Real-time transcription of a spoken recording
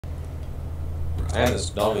And this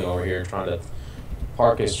dummy over here trying to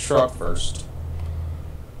park his truck first.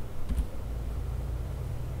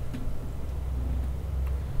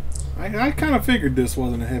 I kind of figured this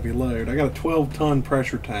wasn't a heavy load. I got a 12-ton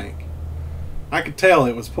pressure tank. I could tell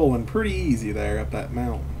it was pulling pretty easy there up that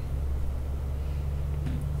mountain.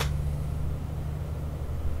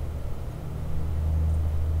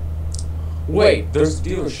 Wait, there's a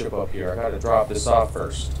dealership up here. I gotta drop this off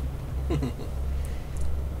first.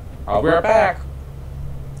 I'll be right back.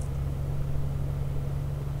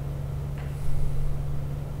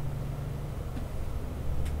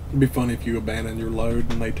 It'd be funny if you abandoned your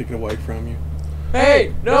load and they took it away from you.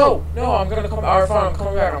 Hey, no, I'm gonna come. Alright, fine, I'm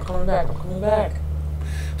coming back.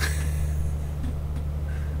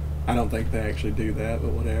 I don't think they actually do that,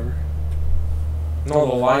 but whatever. No,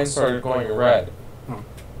 the line started going red. Oh.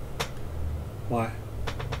 Why?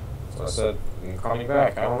 So I said, I'm coming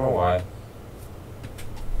back. I don't know why.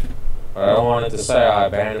 But I don't want it to say I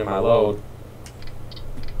abandoned my load.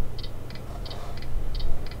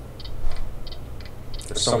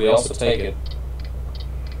 For somebody else to take it.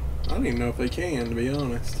 I don't even know if they can, to be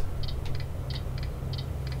honest.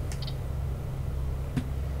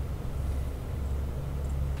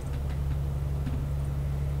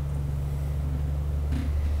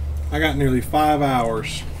 I got nearly 5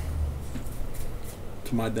 hours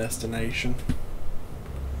to my destination.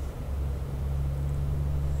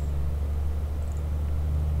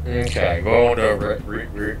 Okay, going to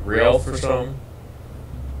Real for some.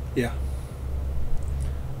 Yeah.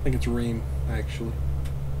 I think it's Ream, actually.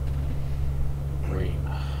 Ream.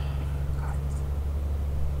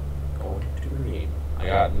 Going to Ream. I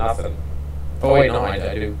got nothing. Oh wait, no, I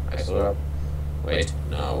do. I still have. Wait,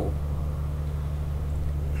 no.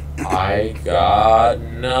 I got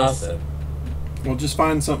nothing. Well, just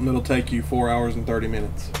find something that'll take you 4 hours and 30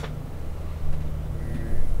 minutes.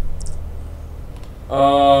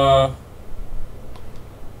 I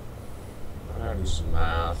gotta do some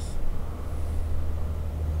math.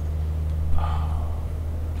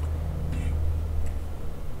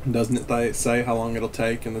 Doesn't it say how long it'll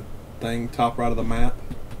take in the thing top right of the map?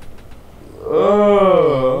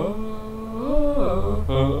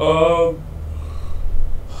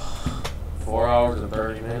 4 hours and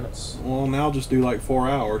 30 minutes. Well, now just do like 4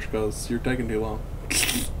 hours because you're taking too long.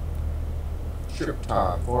 Trip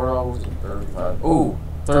time, 4 hours and 35. Ooh,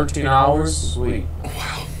 13 hours? Sweet.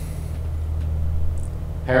 Wow.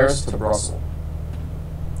 Paris to Brussels.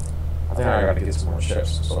 I think I gotta get some more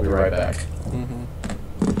chips, so I'll be right back. Mm-hmm.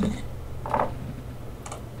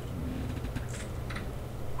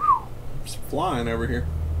 It's flying over here.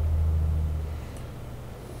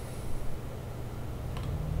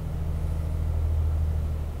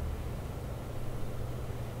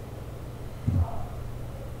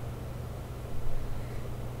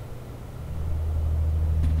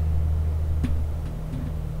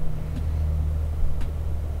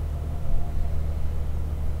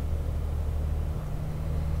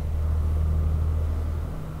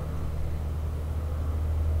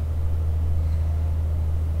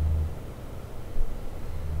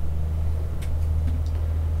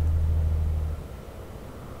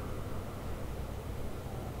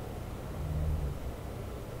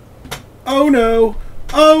 Oh no!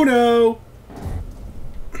 Oh no!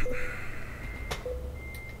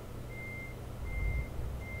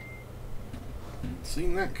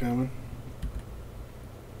 Seen that coming.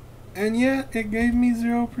 And yet, it gave me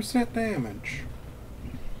 0% damage.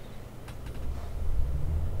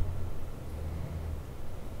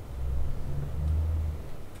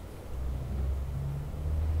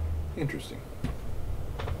 Interesting.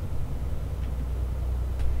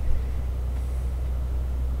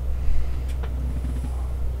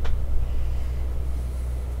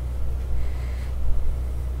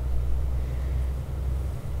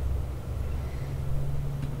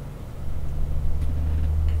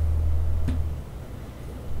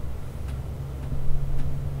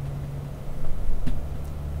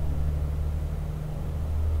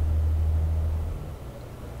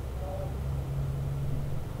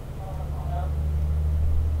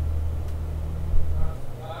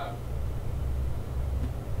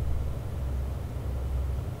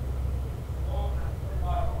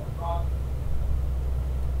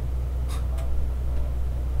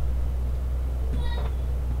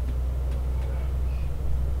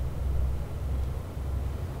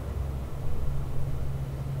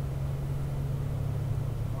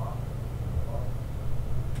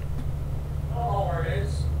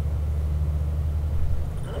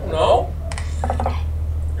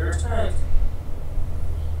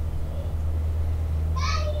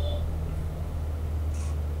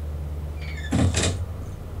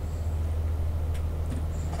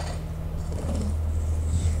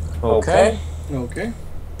 Okay. Okay.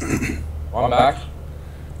 Well, I'm back.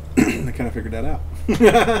 I kind of figured that out.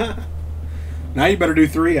 Now you better do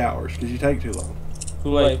 3 hours because you take too long. Too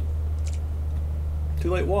late.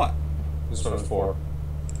 Too late what? This one is 4.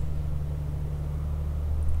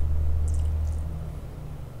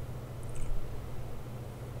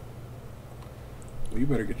 Well, you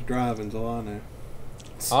better get to driving's all I know.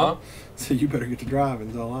 Huh? So you better get to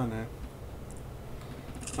driving's all I know.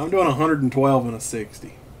 I'm doing 112 and a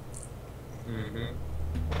 60. Mm-hmm.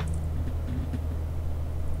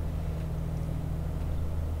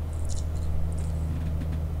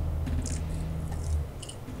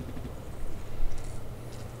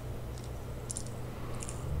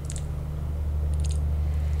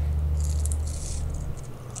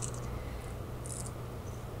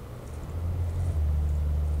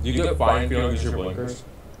 Do you get fine if you don't use your blinkers?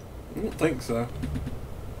 I don't think so.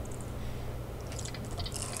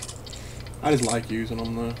 I just like using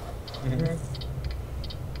them though. Mm-hmm.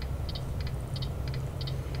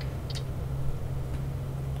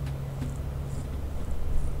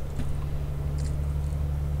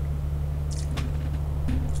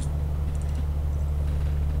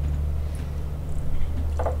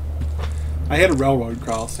 I hit a railroad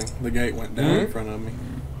crossing. The gate went down in Mhm. front of me.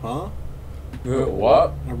 Huh?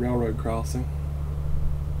 What? A railroad crossing.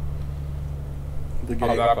 The How'd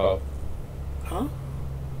gate. that go? Huh?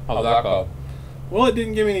 How'd that go? Well, it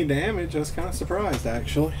didn't give me any damage. I was kind of surprised,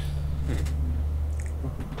 actually.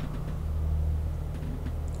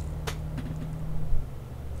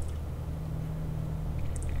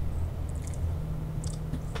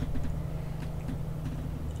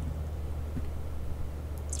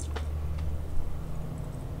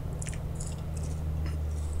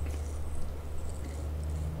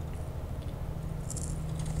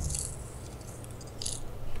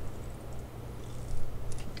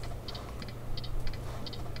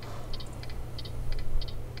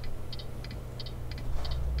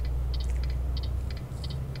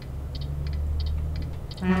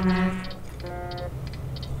 I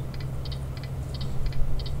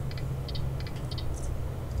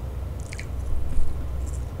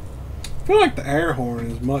feel like the air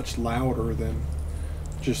horn is much louder than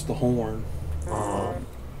just the horn. I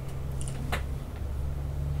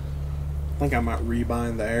think I might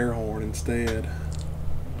rebind the air horn instead.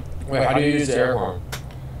 Wait, how do you use the air horn?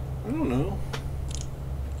 I don't know.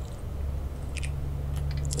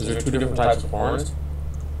 Is there 2 different types of horns?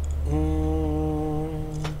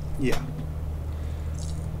 Yeah.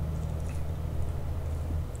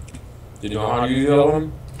 Do you know how to use the other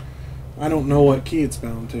one? I don't know what key it's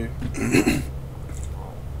bound to.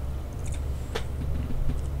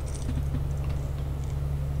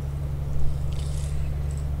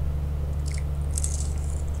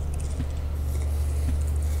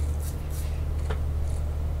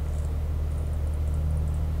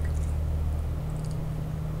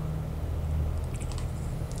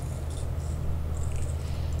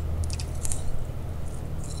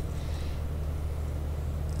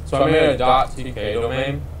 So I made a .tk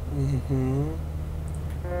domain Mm-hmm.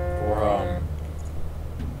 for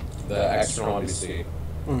the external NBC.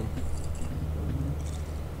 Mm.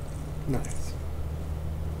 Nice.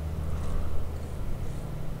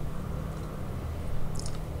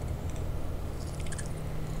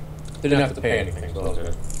 Didn't have to pay anything, so that was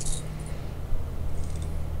good.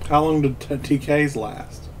 How long did TKs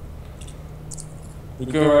last? You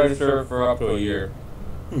can register for up to a year.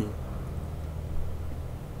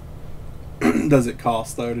 Does it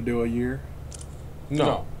cost, though, to do a year?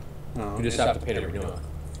 No, Oh. you just have to pay to renew it.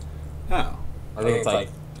 Oh. I think it's like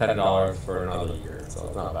 $10 for another year, so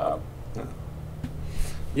it's not bad. Oh.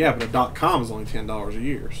 Yeah, but a .com is only $10 a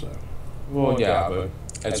year, so. Well, yeah, but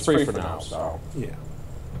it's free for now, so. Yeah.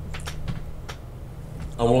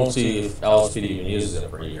 I won't see if LSPD even uses it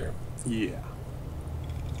for a year. Yeah.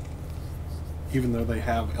 Even though they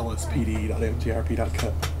have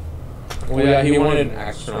lspd.mtrp.co. Well, yeah, he wanted an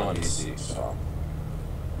external NBC, so.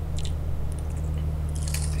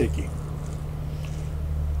 Picky.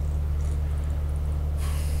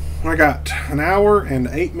 I got an hour and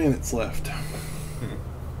 8 minutes left.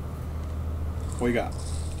 What you got?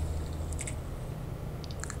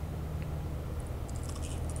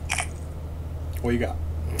 What you got?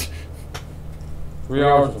 3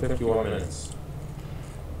 hours and 51 minutes.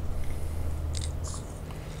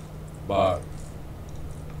 But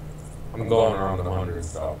I'm going around the 100,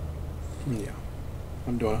 so. Yeah.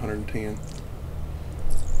 I'm doing 110.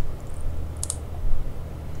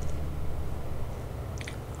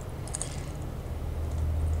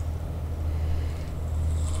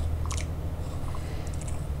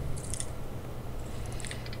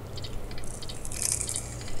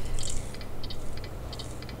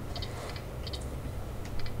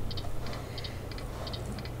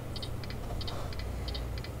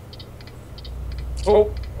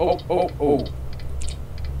 Oh, oh, oh.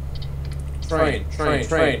 Train, train,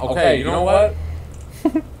 train. Okay, you know what?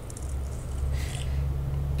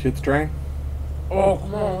 Shit's train. Oh,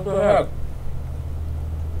 come on, go ahead.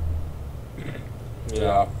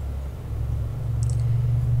 Yeah.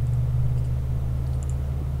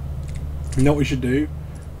 You know what we should do?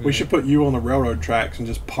 We should put you on the railroad tracks and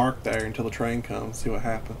just park there until the train comes. See what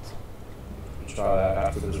happens. Try that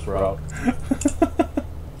after this route.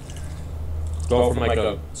 Go from like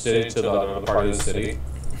a city to the other part of the city.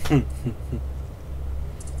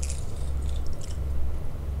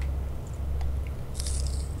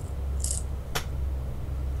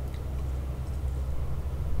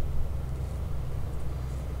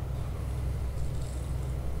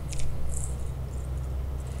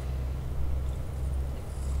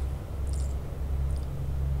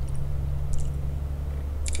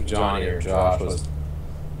 Johnny or Josh was.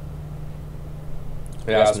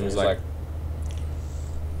 He asked me, he's like,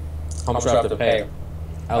 how much do I have to pay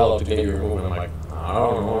Hello to get you removed? And I'm like, I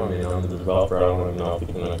don't know. I mean, I'm the developer. I don't even know if you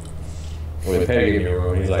can like, really pay to get me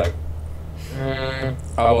removed. He's like,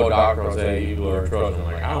 how about Doctor will say you or Trojan? I'm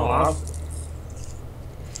like, I don't know.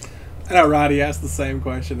 I know Roddy asked the same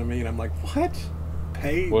question to me, and I'm like, what?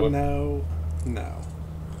 Pay? What? No. No.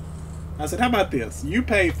 I said, how about this? You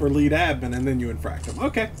pay for lead admin, and then you infract him.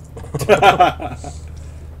 Okay.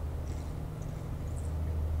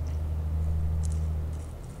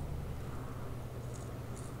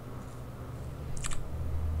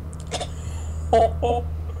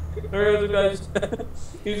 There's a guy.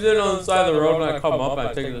 He's sitting on the side of the road, and I come up, and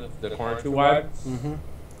I take the corner too wide. Mm-hmm. And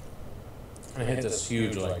I hit this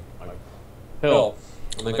huge like hill,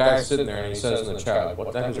 and the guy's sitting there, and he says in the chat, like,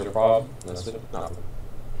 "What the heck is your problem?" And I said, "Nothing."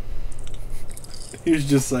 You should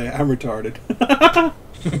just say, I'm retarded.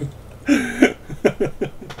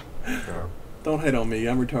 Don't hit on me,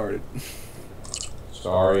 I'm retarded.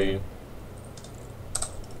 Sorry.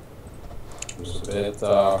 Just a bit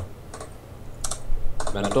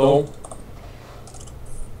mental.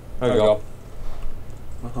 There you go.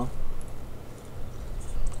 Uh-huh.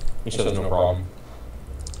 He says no problem.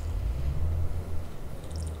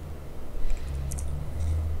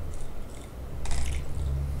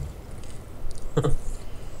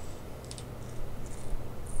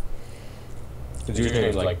 His username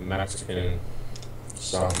is like Mexican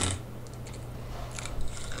something.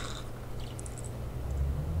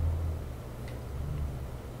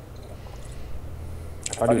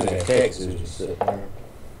 I thought he was gonna take, so he was just sitting there.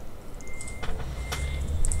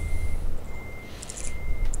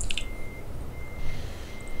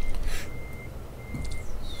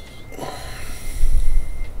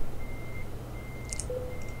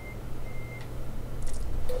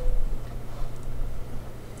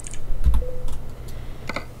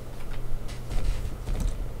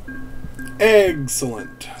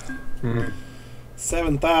 Excellent. Mm-hmm.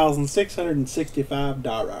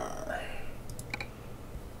 $7,665.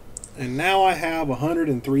 And now I have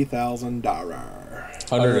 $103,000.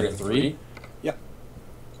 103? Yep.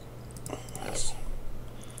 Yes.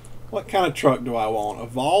 What kind of truck do I want? A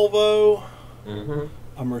Volvo? Mm-hmm.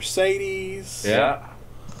 A Mercedes? Yeah.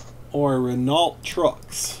 Or a Renault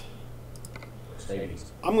Trucks?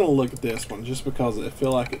 Mercedes. I'm going to look at this one just because I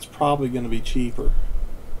feel like it's probably going to be cheaper.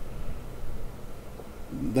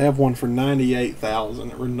 They have one for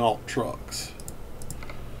 $98,000 at Renault Trucks.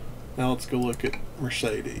 Now let's go look at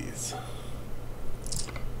Mercedes.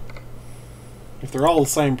 If they're all the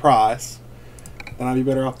same price, then I'd be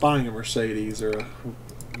better off buying a Mercedes or a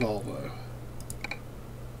Volvo.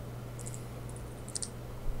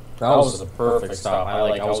 That was the perfect stop.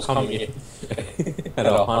 I was coming in at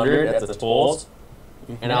 100 at the tolls,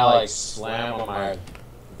 and I like slammed on my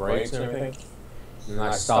brakes and everything, and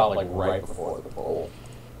I stopped like right before the toll.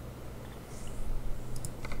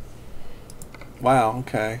 Wow,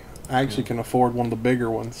 okay. I actually can afford one of the bigger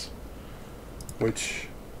ones, which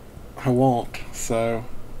I won't, so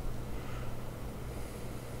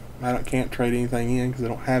can't trade anything in because I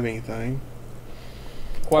don't have anything.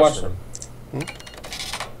 Question. When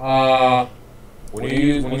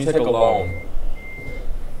you take a loan,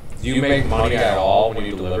 do you make money at all when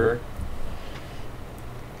you deliver?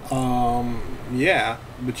 Yeah,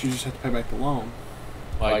 but you just have to pay back the loan.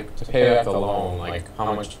 Like, to pay back the loan, like,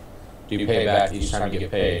 how much do you pay back each time you get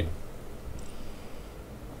paid?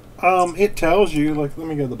 It tells you, like, let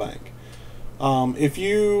me go to the bank. If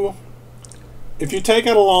you take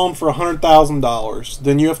out a loan for $100,000,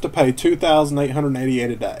 then you have to pay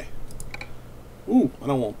 $2,888 a day. Ooh, I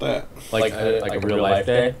don't want that. Like a real life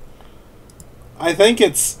day? I think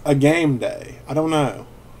it's a game day. I don't know.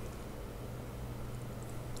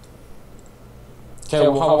 Okay,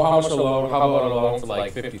 well, how much a loan? How about a loan for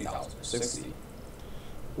like 50,000 or 60?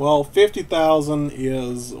 Well, 50,000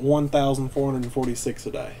 is 1,446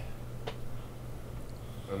 a day.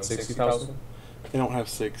 And 60,000? They don't have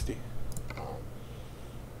 60.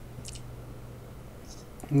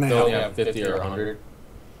 They Now, only have 50 or 100.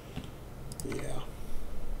 yeah.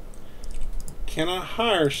 Can I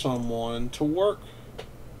hire someone to work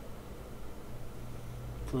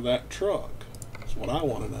for that truck? That's what I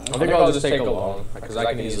want to know. I think I'll just take a loan because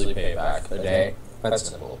I can easily pay it back a day. That's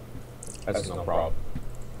simple. That's no problem.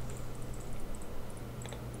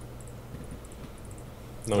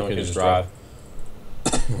 No one can just drive.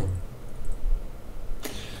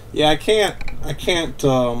 Yeah, I can't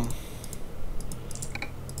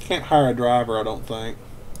hire a driver, I don't think,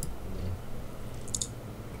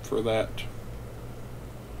 for that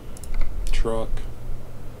truck.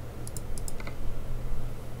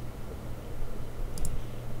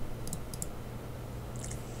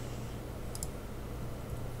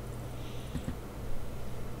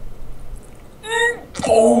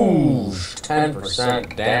 Oh,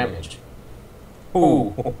 10% damage.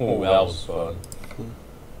 Ooh, that was fun.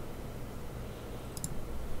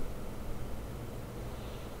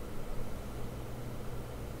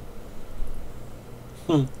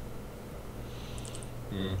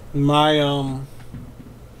 My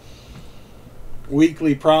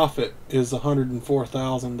weekly profit is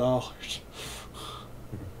 $104,000.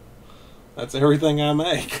 That's everything I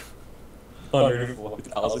make.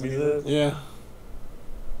 140,000, you said? Yeah.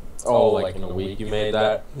 Oh, like in a week you made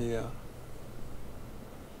that? Yeah.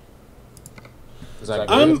 Is that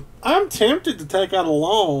good? I'm tempted to take out a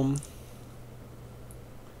loan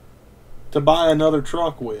to buy another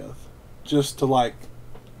truck with, just to like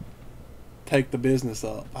take the business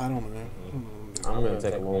up. I don't know. I'm gonna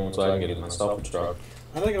take a loan so I can get myself a truck.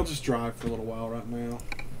 I think I'll just drive for a little while right now.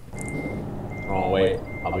 Oh wait,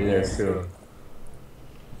 I'll be there soon.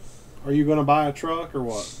 Are you gonna buy a truck or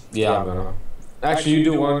what? Yeah, I'm gonna. Actually, you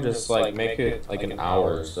do one, just like make it like an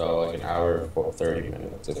hour or so, like an hour for 30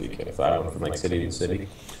 minutes if you can. If I don't know, from like city to city.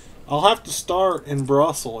 I'll have to start in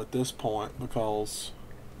Brussels at this point because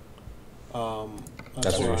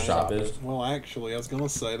that's where your shop is. Well, actually, I was gonna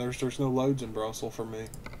say there's no loads in Brussels for me.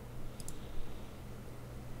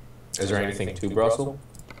 Is there anything to Brussels?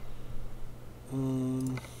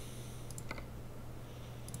 No.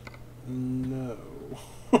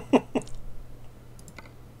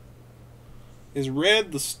 Is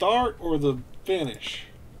red the start or the finish?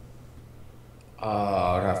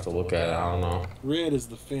 I'd have to look at it. I don't know. Red is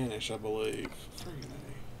the finish, I believe.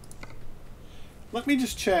 Let me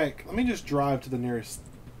just check. Let me just drive to the nearest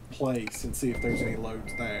place and see if there's any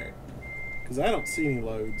loads there. Because I don't see any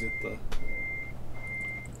loads at the...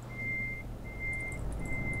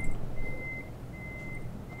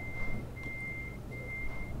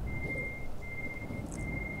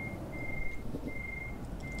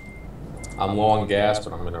 I'm low on gas,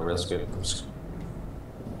 but I'm gonna risk it. I'm just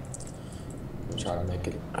gonna try to make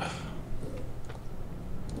it. I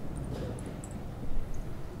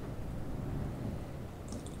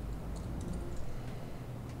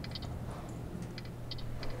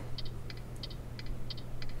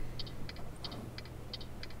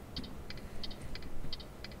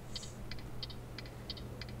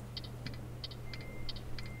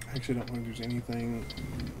actually don't think there's anything...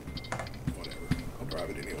 Whatever. I'll drive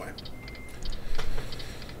it anyway.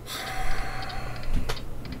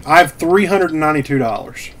 I have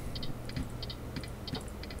 $392.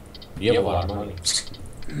 You have a lot of money.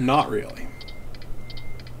 Not really.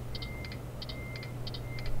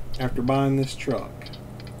 After buying this truck.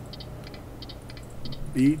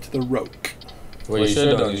 Beat the roke. What you should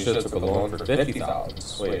have done, you should have took a loan for 50,000.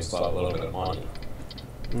 This way you still have a little bit of money.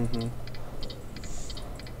 Mm-hmm.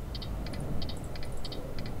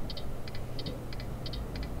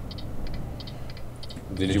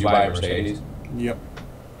 Did you buy a Mercedes? Yep.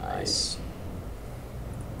 Nice.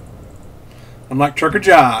 I'm like Trucker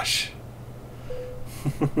Josh.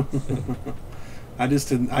 I just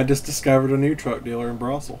discovered a new truck dealer in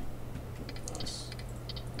Brussels. Nice.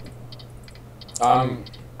 I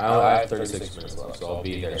have 36 minutes left, so I'll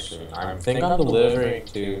be there soon. I think I'm delivering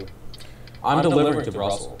to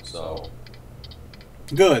Brussels, so.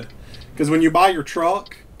 Good, because when you buy your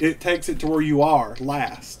truck, it takes it to where you are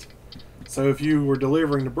last. So if you were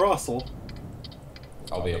delivering to Brussels,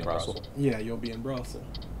 I'll be in Brussels. Yeah, you'll be in Brussels.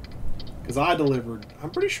 Because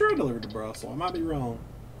I'm pretty sure I delivered to Brussels. I might be wrong.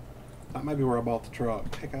 That might be where I bought the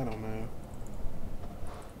truck. Heck, I don't know.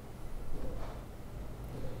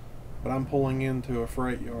 But I'm pulling into a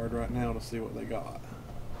freight yard right now to see what they got.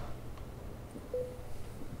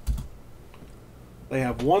 They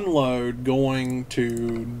have one load going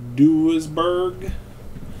to Duisburg,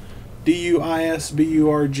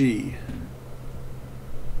 Duisburg.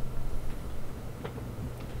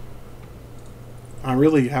 I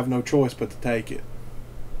really have no choice but to take it.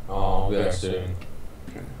 Oh, I'll be there soon.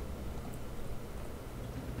 Okay.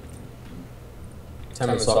 10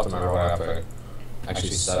 minutes off to my road after.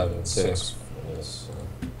 Actually, 7, 6 for this.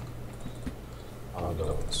 I'll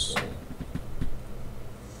go soon.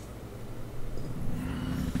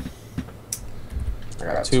 I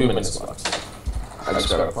got 2 minutes left. I just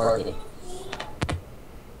gotta park it.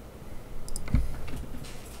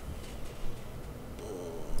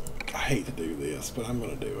 I hate to do this, but I'm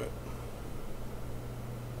going to do it.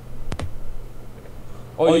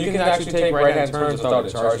 Oh, you can actually take right-hand turns without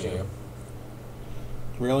it charging you.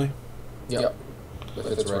 Really? Yep. If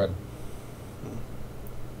it's red.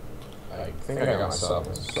 I think I got myself.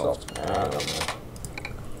 I don't know.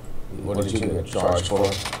 What did you get charged for?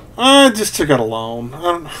 I just took out a loan.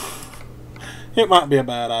 It might be a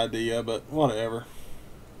bad idea, but whatever.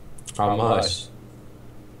 How much?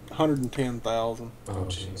 110,000. Oh,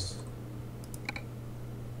 jeez.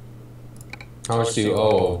 How much do you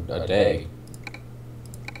owe a day?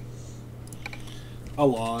 A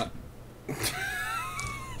lot.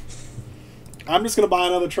 I'm just going to buy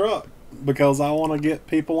another truck because I want to get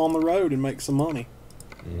people on the road and make some money.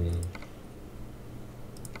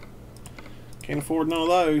 Can't afford none of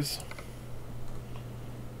those.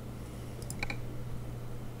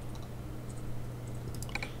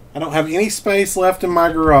 I don't have any space left in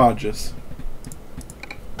my garages.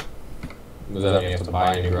 Does that mean you have to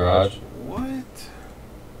buy a new garage? What?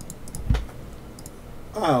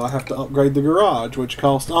 Oh, I have to upgrade the garage, which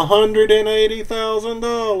costs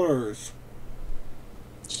 $180,000.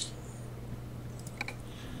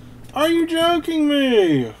 Are you joking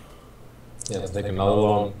me? Yeah, let's take another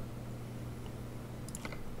loan.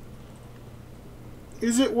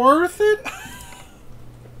 Is it worth it?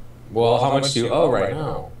 Well, how much do you owe right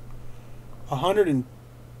now?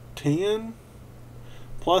 110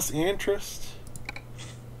 plus interest.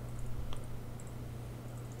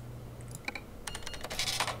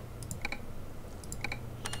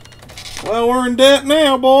 Well, we're in debt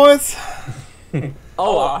now, boys.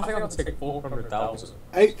 Oh, I think I'm gonna take 400,000.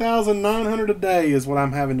 8,900 a day is what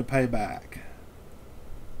I'm having to pay back.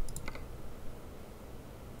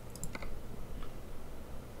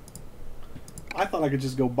 I thought I could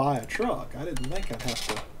just go buy a truck. I didn't think I'd have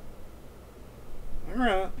to.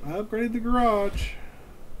 Alright, I upgraded the garage.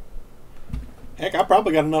 Heck, I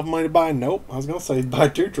probably got enough money to buy. Nope. I was going to say buy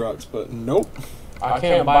 2 trucks, but nope. I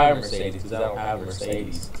can't buy a Mercedes because I don't have a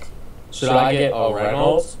Mercedes. Should I get a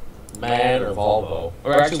Reynolds, MAN, or Volvo?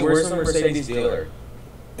 Or actually, where's the Mercedes dealer?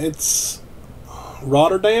 It's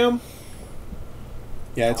Rotterdam?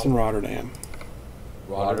 Yeah, it's in Rotterdam.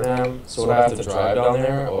 Rotterdam? So would I have to drive down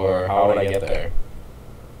there, or how would I get there?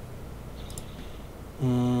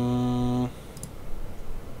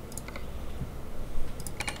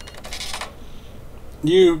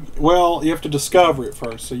 You have to discover it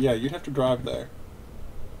first. So yeah, you'd have to drive there.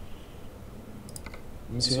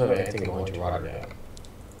 Let me see if I have anything going to Rotterdam.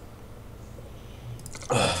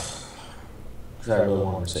 Because I really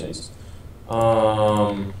want a Mercedes.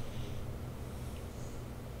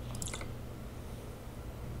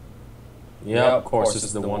 Yeah, of course, this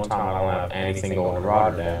is the one time I don't have anything going to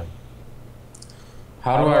Rotterdam.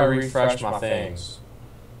 How do I refresh my things?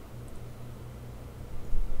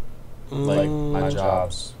 Like my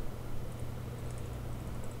jobs.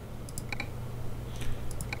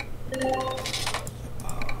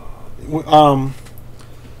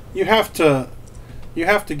 You have to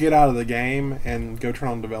get out of the game and go turn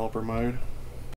on developer mode.